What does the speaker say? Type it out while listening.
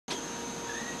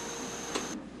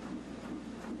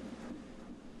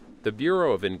The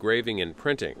Bureau of Engraving and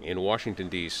Printing in Washington,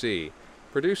 D.C.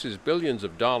 produces billions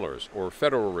of dollars or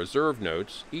Federal Reserve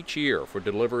notes each year for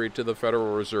delivery to the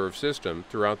Federal Reserve System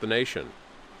throughout the nation.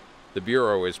 The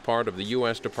Bureau is part of the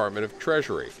U.S. Department of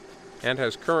Treasury and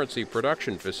has currency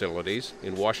production facilities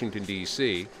in Washington,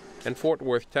 D.C. and Fort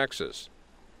Worth, Texas.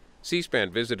 C-SPAN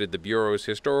visited the Bureau's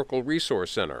Historical Resource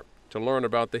Center to learn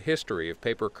about the history of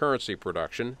paper currency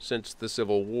production since the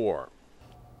Civil War.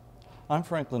 I'm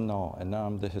Franklin Noll, and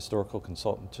I'm the historical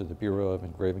consultant to the Bureau of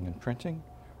Engraving and Printing.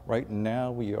 Right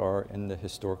now we are in the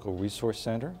Historical Resource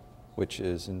Center, which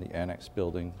is in the annex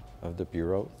building of the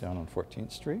Bureau down on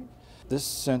 14th Street. This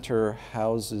center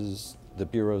houses the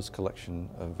Bureau's collection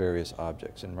of various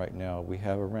objects, and right now we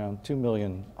have around 2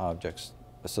 million objects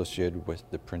associated with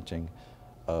the printing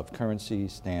of currency,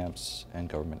 stamps, and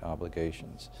government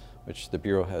obligations, which the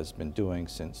Bureau has been doing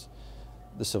since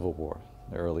the Civil War,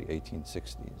 the early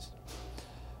 1860s.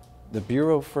 The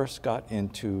Bureau first got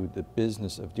into the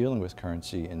business of dealing with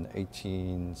currency in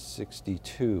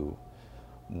 1862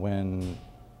 when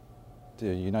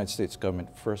the United States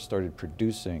government first started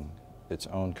producing its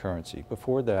own currency.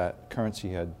 Before that,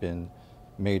 currency had been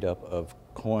made up of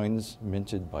coins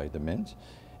minted by the mint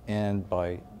and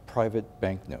by private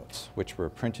banknotes, which were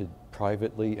printed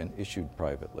privately and issued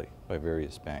privately by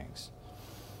various banks.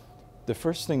 The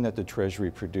first thing that the Treasury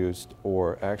produced,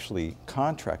 or actually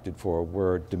contracted for,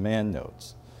 were demand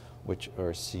notes, which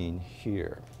are seen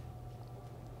here.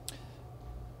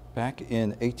 Back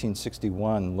in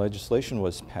 1861, legislation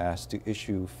was passed to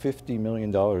issue $50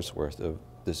 million worth of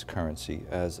this currency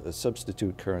as a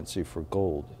substitute currency for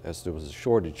gold, as there was a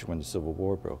shortage when the Civil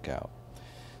War broke out.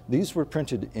 These were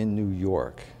printed in New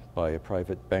York by a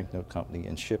private banknote company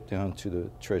and shipped down to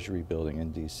the Treasury building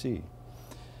in D.C.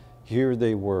 Here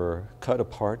they were cut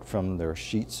apart from their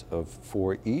sheets of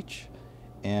 4 each,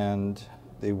 and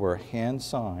they were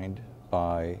hand-signed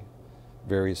by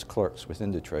various clerks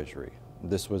within the Treasury.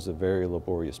 This was a very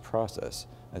laborious process,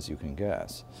 as you can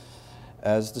guess.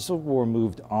 As the Civil War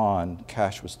moved on,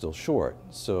 cash was still short,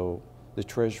 so the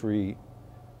Treasury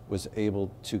was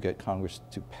able to get Congress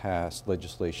to pass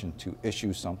legislation to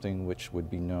issue something which would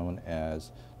be known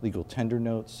as legal tender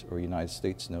notes or United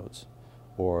States notes,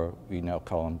 or we now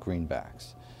call them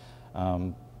greenbacks.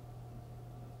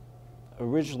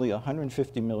 Originally,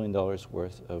 $150 million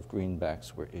worth of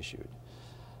greenbacks were issued.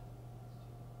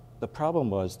 The problem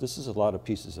was this is a lot of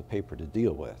pieces of paper to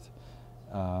deal with.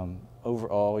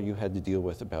 Overall, you had to deal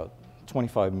with about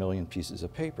 25 million pieces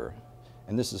of paper.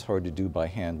 And this is hard to do by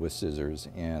hand with scissors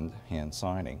and hand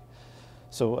signing.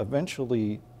 So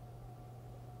eventually,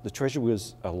 the Treasury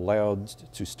was allowed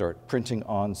to start printing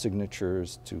on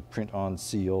signatures, to print on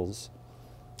seals.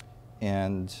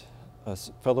 And a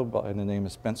fellow by the name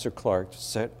of Spencer Clark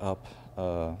set up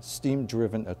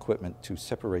steam-driven equipment to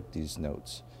separate these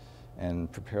notes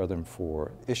and prepare them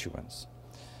for issuance.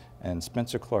 And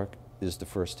Spencer Clark is the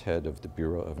first head of the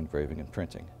Bureau of Engraving and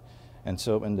Printing. And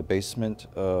so in the basement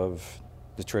of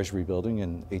the Treasury building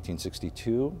in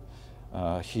 1862,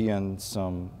 he and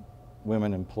some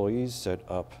women employees set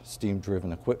up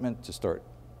steam-driven equipment to start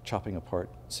chopping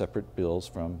apart separate bills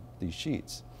from these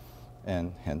sheets,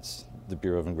 and hence the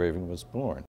Bureau of Engraving was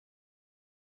born.